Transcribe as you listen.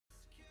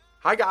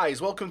Hi guys,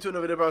 welcome to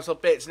another video by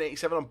myself,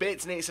 Bateson87 on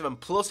Bateson87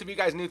 Plus. If you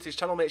guys are new to this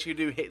channel, make sure you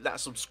do hit that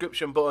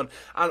subscription button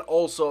and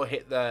also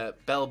hit the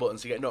bell button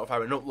so you get notified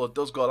when an upload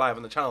does go live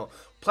on the channel.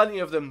 Plenty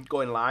of them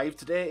going live.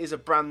 Today is a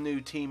brand new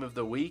team of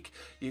the week.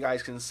 You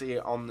guys can see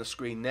it on the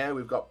screen there.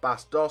 We've got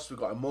Bastos, we've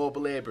got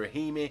Immobile,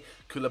 Brahimi,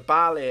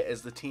 Koulibaly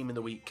as the team of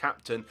the week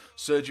captain,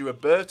 Sergio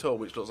Roberto,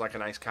 which looks like a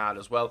nice card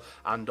as well,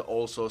 and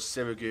also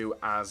Sirigu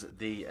as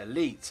the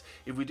elite.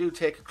 If we do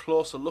take a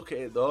closer look at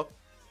it though,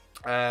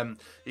 you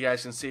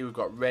guys can see we've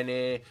got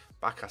Rene,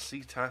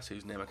 Bacasitas,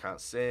 whose name I can't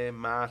say,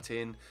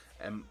 Martin,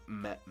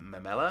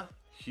 Memela,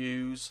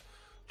 Hughes,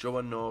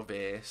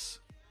 Jovanovic,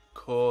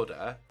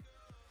 Koda,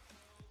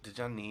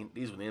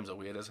 these names are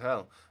weird as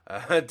hell,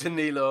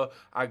 Danilo,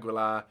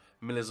 Aguilar,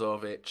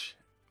 Milivojevic,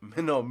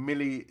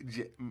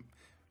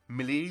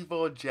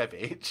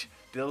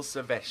 Dil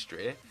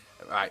Silvestri,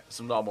 right,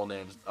 some normal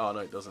names. Oh no,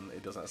 it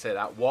doesn't say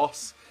that.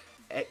 Was,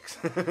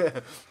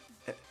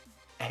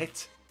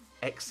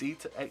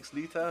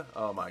 Ex-Lita,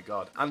 oh my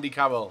god. Andy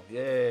Carroll,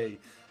 yay.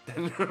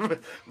 Then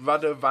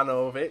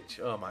Radovanovic,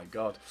 oh my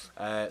god.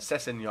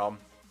 Sessegnon.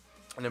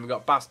 And then we've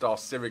got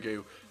Bastos,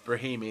 Sirigu,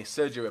 Brahimi,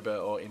 Sergio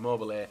Roberto,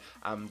 Immobile,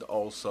 and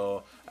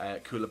also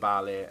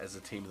Koulibaly as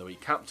the team of the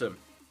week captain.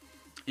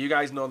 You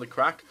guys know the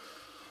crack.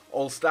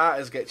 All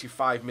starters gets you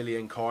 5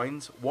 million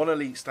coins. 1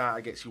 elite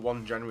starter gets you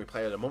 1 January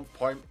player of the month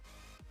point.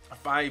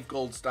 5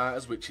 gold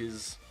starters, which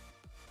is,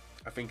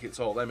 I think it's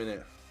all them,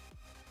 innit?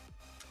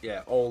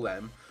 Yeah, all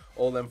them.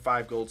 All them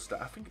 5 gold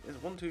stars. I think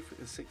there's 1, 2, 3,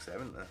 there's 6 there,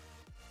 isn't there?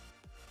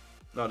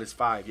 No, there's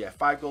 5. Yeah,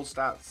 5 gold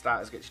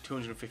starters gets you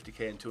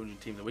 250k and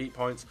 200 team of the week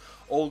points.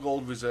 All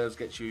gold reserves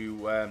gets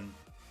you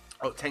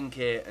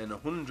 10k and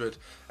 100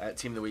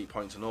 team of the week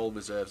points, and all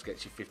reserves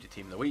gets you 50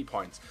 team of the week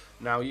points.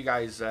 Now, you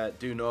guys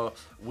do know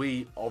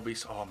we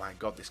obviously. Oh my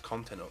god, this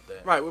content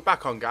update. Right, we're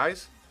back on,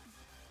 guys.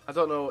 I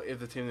don't know if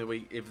the team of the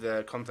week, if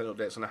the content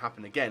update's going to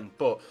happen again,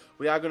 but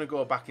we are going to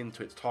go back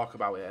into it to talk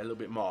about it a little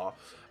bit more,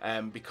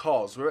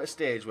 because we're at a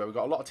stage where we've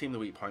got a lot of team of the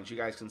week points. You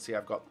guys can see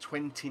I've got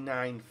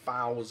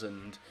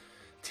 29,000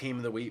 team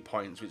of the week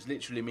points, which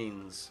literally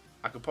means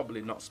I could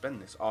probably not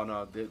spend this. Oh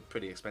no, they're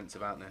pretty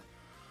expensive, aren't they?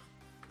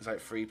 It's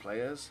like 3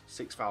 players,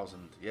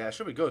 6,000. Yeah,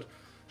 should be good.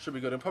 Should be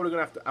good. I'm probably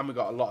going to have to, and we've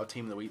got a lot of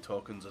team of the week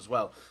tokens as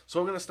well. So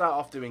what we're going to start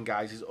off doing,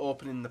 guys, is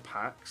opening the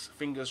packs.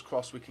 Fingers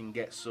crossed we can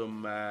get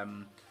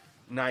some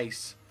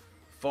nice,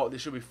 there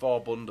should be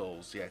 4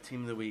 bundles. Yeah,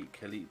 team of the week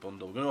elite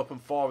bundle. We're going to open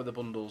 4 of the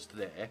bundles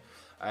today,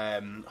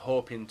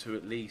 hoping to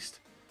at least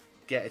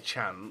get a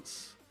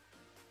chance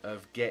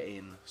of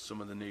getting some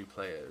of the new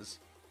players.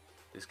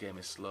 This game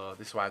is slow.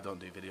 This is why I don't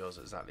do videos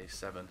at exactly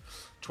 7.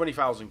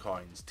 20,000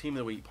 coins. Team of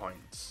the week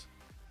points.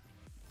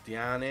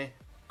 Diane,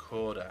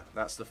 Koda.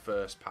 That's the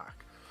first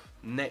pack.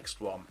 Next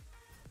one.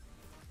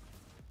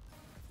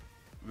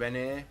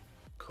 Rene,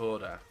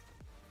 Koda.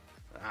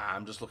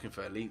 I'm just looking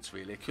for elites,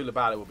 really.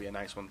 Koulibaly will be a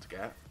nice one to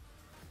get.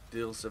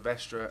 Dil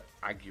Silvestre,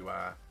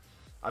 Aguilar.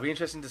 I'll be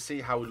interested to see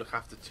how we look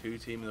after 2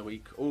 team of the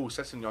week. Oh,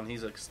 Sessegnon,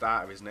 he's a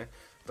starter, isn't he?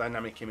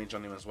 Dynamic image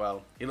on him as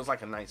well. He looks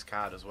like a nice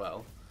card as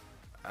well.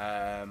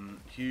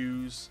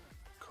 Hughes,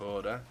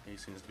 Koda. He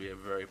seems to be a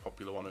very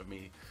popular one of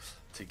me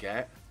to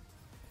get.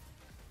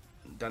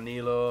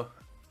 Danilo.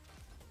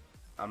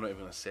 I'm not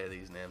even going to say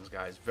these names,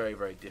 guys. Very,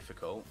 very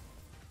difficult.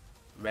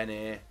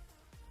 Rene.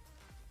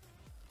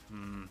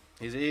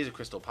 He's a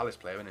Crystal Palace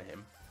player, isn't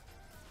him?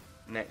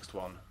 Next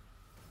one.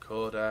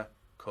 Koda.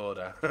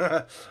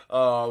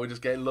 Oh, we're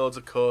just getting loads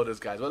of Kodas,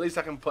 guys. Well, at least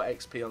I can put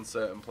XP on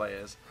certain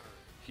players.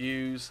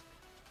 Hughes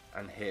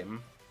and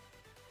him.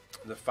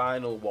 The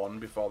final one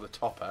before the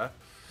topper,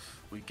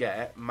 we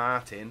get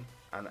Martin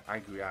and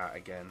Aguilar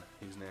again,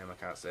 whose name I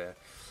can't say.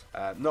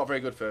 Not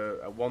very good for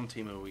a 1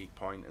 team of the week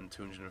point and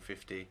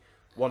 250.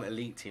 1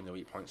 elite team of the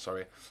week points,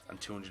 sorry,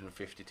 and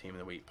 250 team of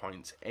the week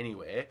points.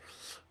 Anyway,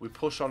 we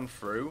push on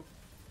through.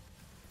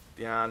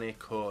 Diane,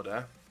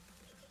 Koda.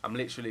 I'm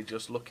literally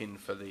just looking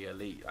for the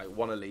elite. Like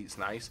 1 elite's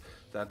nice.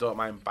 Then I don't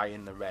mind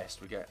buying the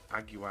rest. We get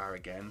Aguilar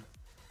again.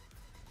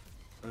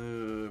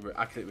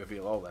 I click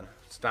reveal all then.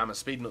 It's damn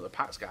speeding up the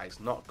packs, guys.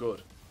 Not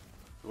good.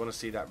 We want to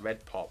see that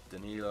red pop.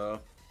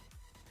 Danilo.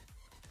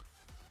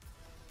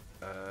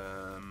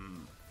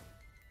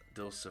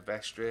 Dil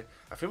Silvestre.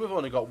 I think we've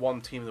only got 1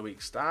 team of the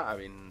week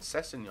starter in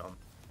Sessegnon.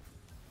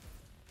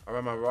 Or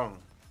am I wrong?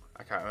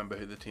 I can't remember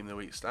who the team of the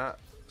week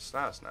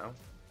starts now.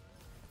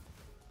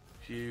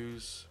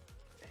 Hughes,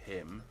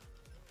 him.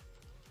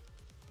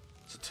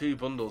 So 2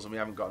 bundles and we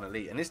haven't got an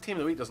elite. And this team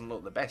of the week doesn't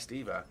look the best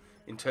either,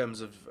 in terms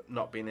of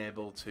not being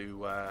able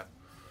to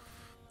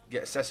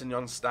get a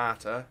Sessegnon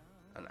starter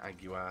and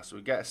Aguilar. So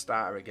we get a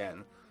starter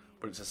again,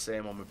 but it's the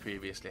same one we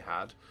previously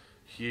had.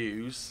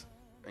 Hughes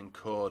and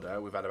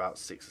Koda, we've had about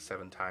 6 or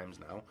 7 times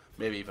now,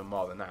 maybe even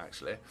more than that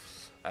actually.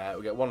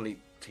 We get 1 elite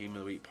team of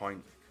the week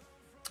point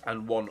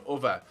and 1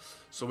 other.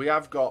 So we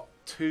have got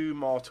 2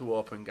 more to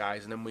open,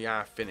 guys, and then we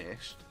are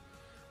finished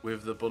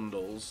with the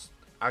bundles.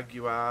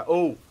 Aguilar,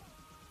 oh,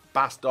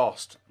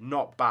 Bastos,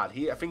 not bad.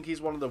 I think he's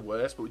one of the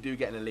worst, but we do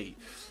get an elite,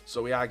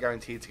 so we are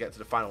guaranteed to get to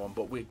the final one.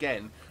 But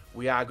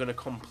we are going to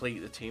complete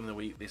the team of the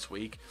week this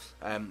week,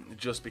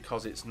 just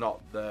because it's not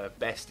the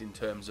best in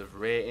terms of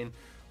rating.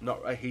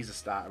 He's a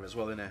starter as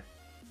well, isn't he?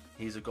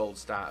 He's a gold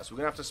starter, so we're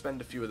going to have to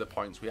spend a few of the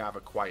points we have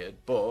acquired,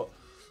 but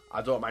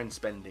I don't mind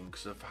spending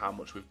because of how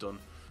much we've done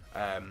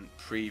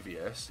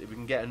previous. If we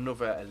can get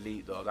another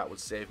elite though, that would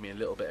save me a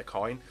little bit of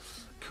coin.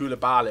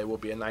 Koulibaly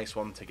would be a nice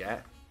one to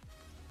get,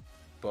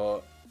 but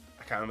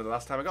I can't remember the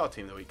last time I got a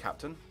team of the week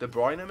captain. De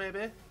Bruyne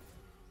maybe?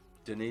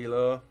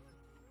 Danilo.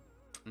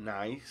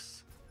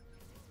 Nice.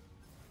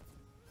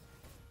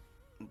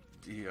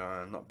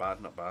 Yeah, not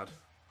bad, not bad.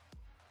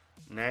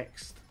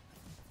 Next.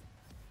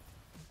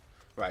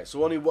 Right,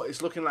 so only what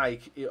it's looking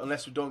like,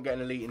 unless we don't get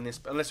an elite in this,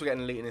 unless we get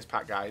an elite in this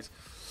pack, guys,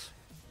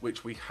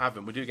 which we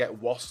haven't. We do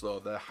get Was though,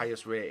 the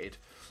highest rated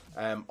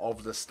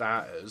of the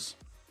starters,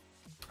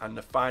 and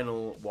the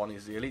final one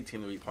is the elite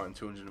team of the week point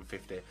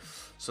 250.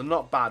 So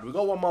not bad. We've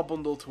got one more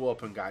bundle to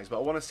open, guys, but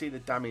I want to see the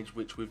damage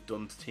which we've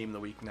done to team of the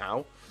week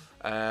now.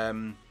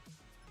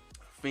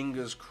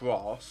 Fingers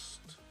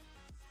crossed.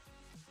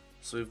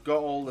 So we've got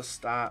all the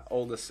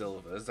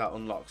silvers. That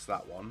unlocks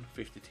that one.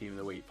 50 team of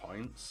the week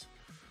points.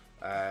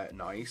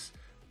 Nice.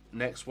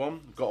 Next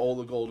one, got all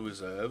the gold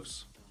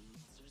reserves.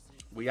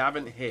 We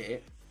haven't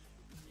hit.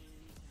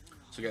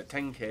 So we get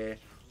 10k,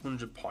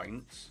 100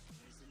 points.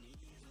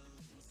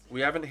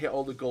 We haven't hit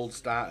all the gold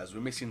starters.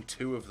 We're missing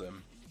 2 of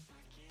them,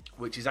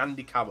 which is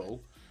Andy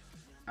Carroll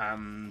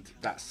and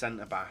that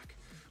centre back.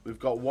 We've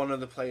got one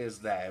of the players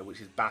there, which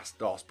is Bas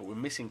Dost, but we're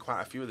missing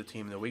quite a few of the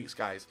team of the weeks,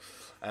 guys,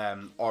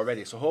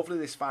 already. So hopefully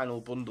this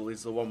final bundle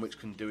is the one which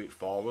can do it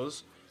for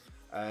us.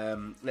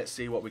 Let's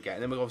see what we get.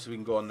 And then obviously we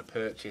can go on the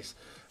purchase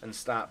and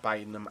start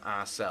buying them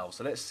ourselves.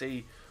 So let's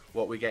see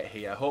what we get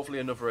here. Hopefully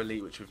another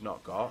elite, which we've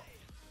not got.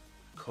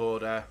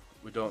 Coda,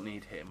 we don't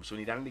need him. So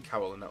we need Andy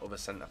Carroll and that other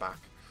centre-back.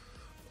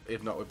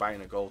 If not, we're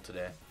buying a goal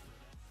today.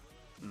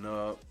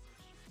 No,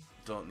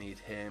 don't need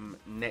him.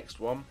 Next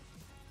one.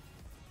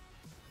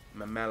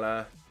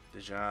 Mamela,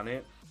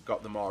 Dejani,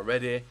 got them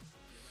already.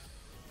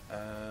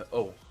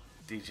 Oh,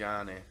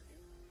 Dejani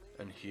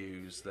and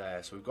Hughes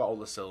there. So we've got all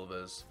the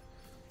silvers.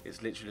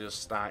 It's literally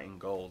just starting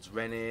golds.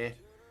 Rene,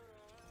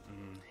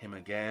 him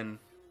again.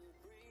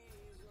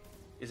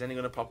 Is any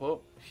going to pop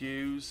up?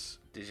 Hughes,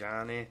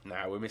 Dejani.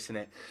 Nah, we're missing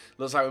it.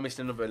 Looks like we're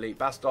missing another elite.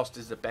 Bas Dost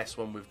is the best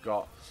one we've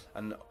got,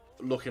 and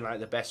looking like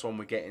the best one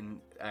we're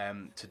getting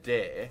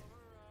today.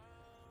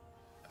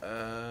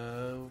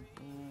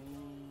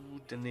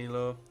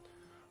 Danilo.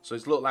 So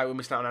it's looked like we're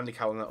missing out on Andy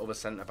Carroll and that other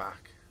centre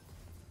back.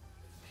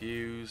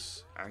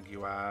 Hughes,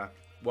 Aguiar.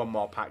 One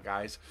more pack,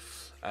 guys.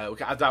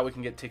 I doubt we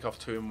can get tick off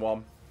 2 in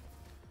 1.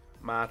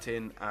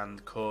 Martin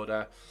and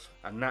Coda,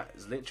 and that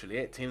is literally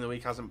it. Team of the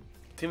week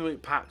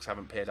packs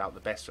haven't paid out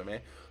the best for me,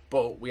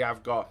 but we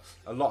have got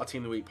a lot of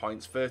team of the week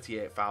points,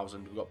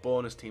 38,000. We've got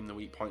bonus team of the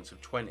week points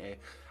of 20,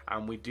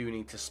 and we do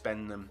need to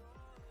spend them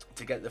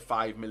to get the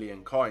 5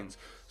 million coins.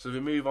 So if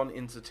we move on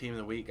into team of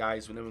the week,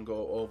 guys, we then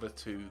go over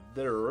to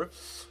there.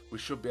 We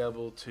should be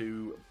able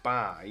to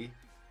buy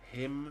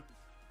him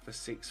for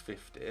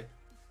 650.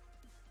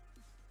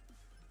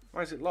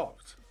 Why is it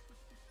locked?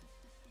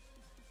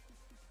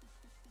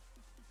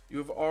 You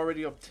have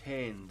already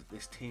obtained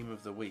this team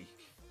of the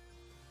week.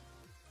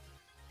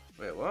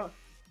 Wait, what?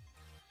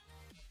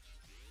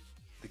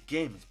 The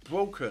game is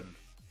broken.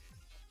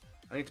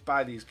 I need to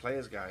buy these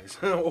players, guys.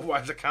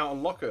 Otherwise I can't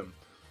unlock them.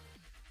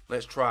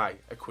 Let's try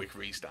a quick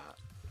restart.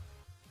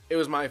 It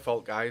was my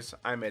fault, guys.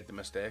 I made the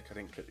mistake. I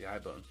didn't click the I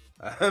button.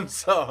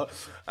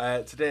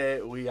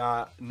 Today we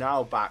are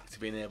now back to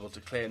being able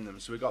to claim them.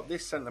 So we got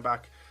this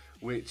centre-back,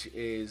 which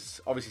is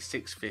obviously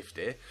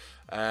 650.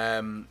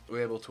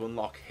 We're able to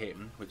unlock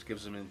him, which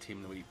gives them a team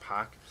of the week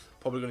pack.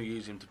 Probably going to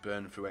use him to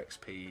burn through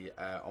XP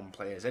on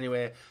players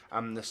anyway.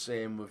 And the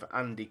same with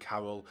Andy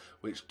Carroll,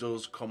 which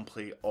does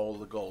complete all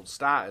the gold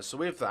starters. So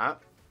with that,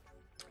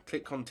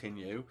 click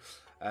continue.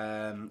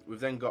 We've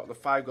then got the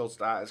 5 gold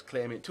starters,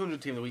 claim it,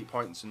 200 team of the week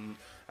points and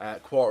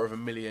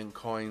 250,000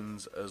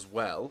 coins as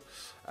well.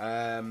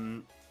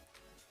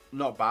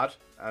 Not bad,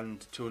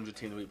 and 200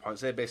 team of the week points.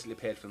 They basically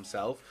paid for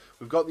themselves.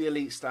 We've got the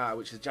elite starter,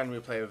 which is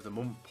January player of the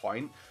month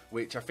point,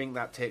 which I think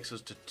that takes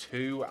us to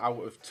 2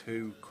 out of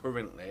 2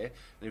 currently. And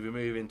if we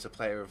move into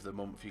player of the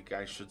month, you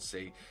guys should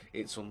see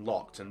it's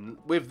unlocked. And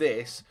with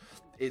this,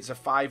 it's a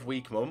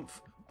 5-week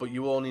month, but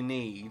you only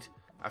need,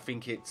 I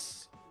think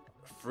it's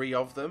 3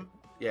 of them.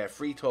 Yeah,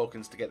 3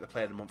 tokens to get the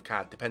player of the month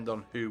card, depending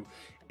on who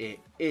it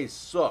is.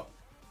 So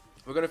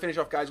we're going to finish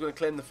off, guys. We're going to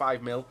claim the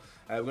 5 mil.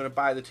 We're going to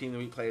buy the team of the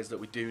week players that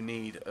we do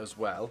need as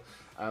well.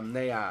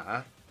 They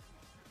are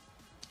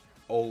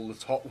all the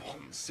top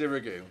ones.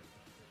 Sirigu,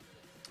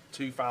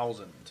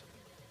 2,000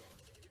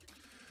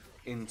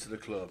 into the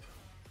club.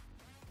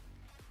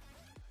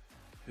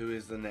 Who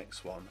is the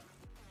next one?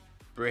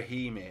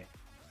 Brahimi,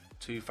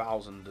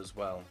 2,000 as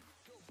well.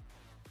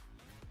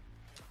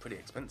 Pretty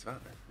expensive,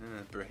 aren't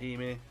they?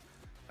 Brahimi.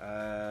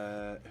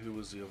 Who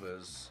was the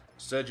others?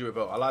 Sergio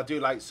Roberto. I do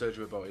like Sergio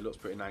Roberto. He looks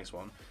pretty nice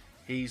one.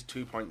 He's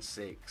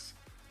 2.6.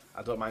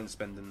 I don't mind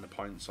spending the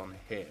points on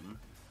him.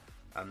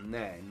 And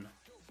then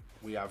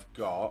we have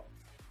got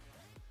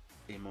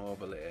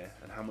Immobile.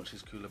 And how much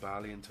is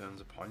Koulibaly in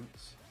terms of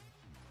points?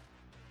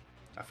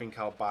 I think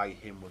I'll buy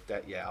him with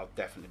yeah, I'll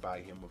definitely buy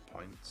him with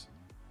points.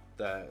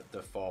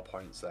 The 4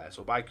 points there.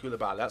 So buy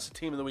Koulibaly. That's the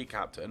team of the week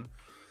captain.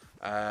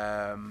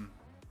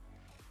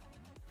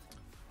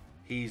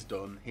 He's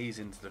done. He's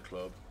into the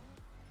club.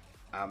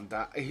 And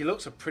he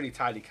looks a pretty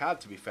tidy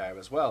card, to be fair,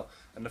 as well.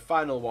 And the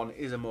final one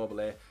is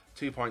Immobile,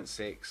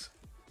 2.6.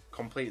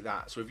 Complete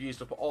that. So we've used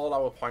up all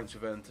our points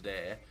we've earned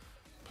today,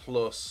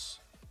 plus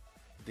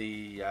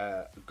the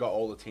got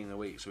all the team of the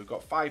week. So we've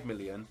got 5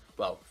 million.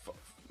 Well,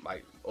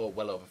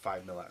 well over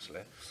 5 mil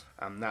actually.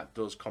 And that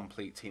does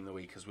complete team of the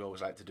week, as we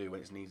always like to do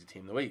when it's an easy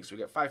team of the week. So we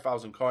get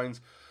 5,000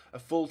 coins, a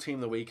full team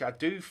of the week. I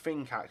do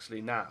think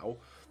actually now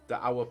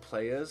that our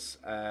players.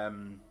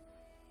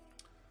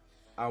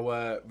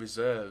 Our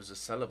reserves are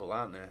sellable,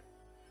 aren't they?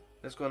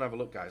 Let's go and have a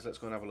look, guys. Let's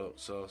go and have a look.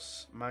 So,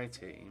 my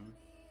team.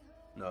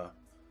 No.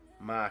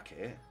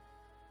 Market.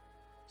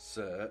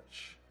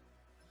 Search.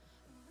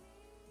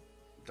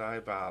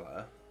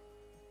 Dybala.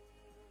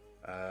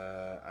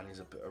 And he's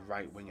a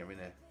right winger,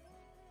 isn't he?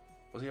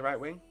 Was he a right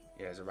wing?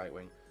 Yeah, he's a right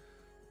wing.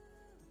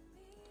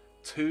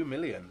 2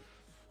 million.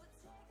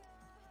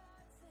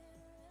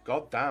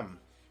 God damn.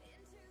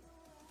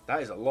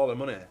 That is a lot of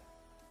money.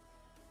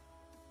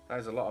 That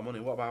is a lot of money.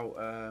 What about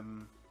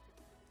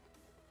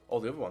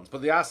all the other ones?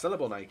 But they are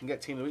sellable now. You can get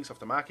Team of the Weeks off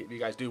the market if you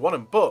guys do want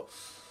them. But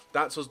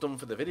that's us done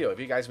for the video. If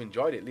you guys have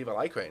enjoyed it, leave a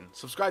like rating.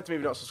 Subscribe to me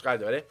if you're not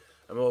subscribed already.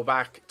 And we'll be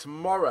back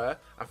tomorrow,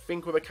 I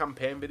think, with a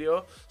campaign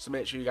video. So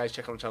make sure you guys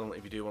check on the channel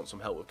if you do want some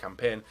help with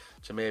campaign.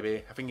 So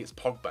maybe, I think it's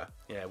Pogba.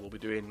 Yeah, we'll be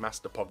doing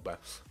Master Pogba.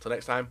 Till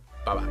next time,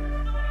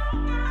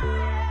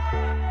 bye-bye.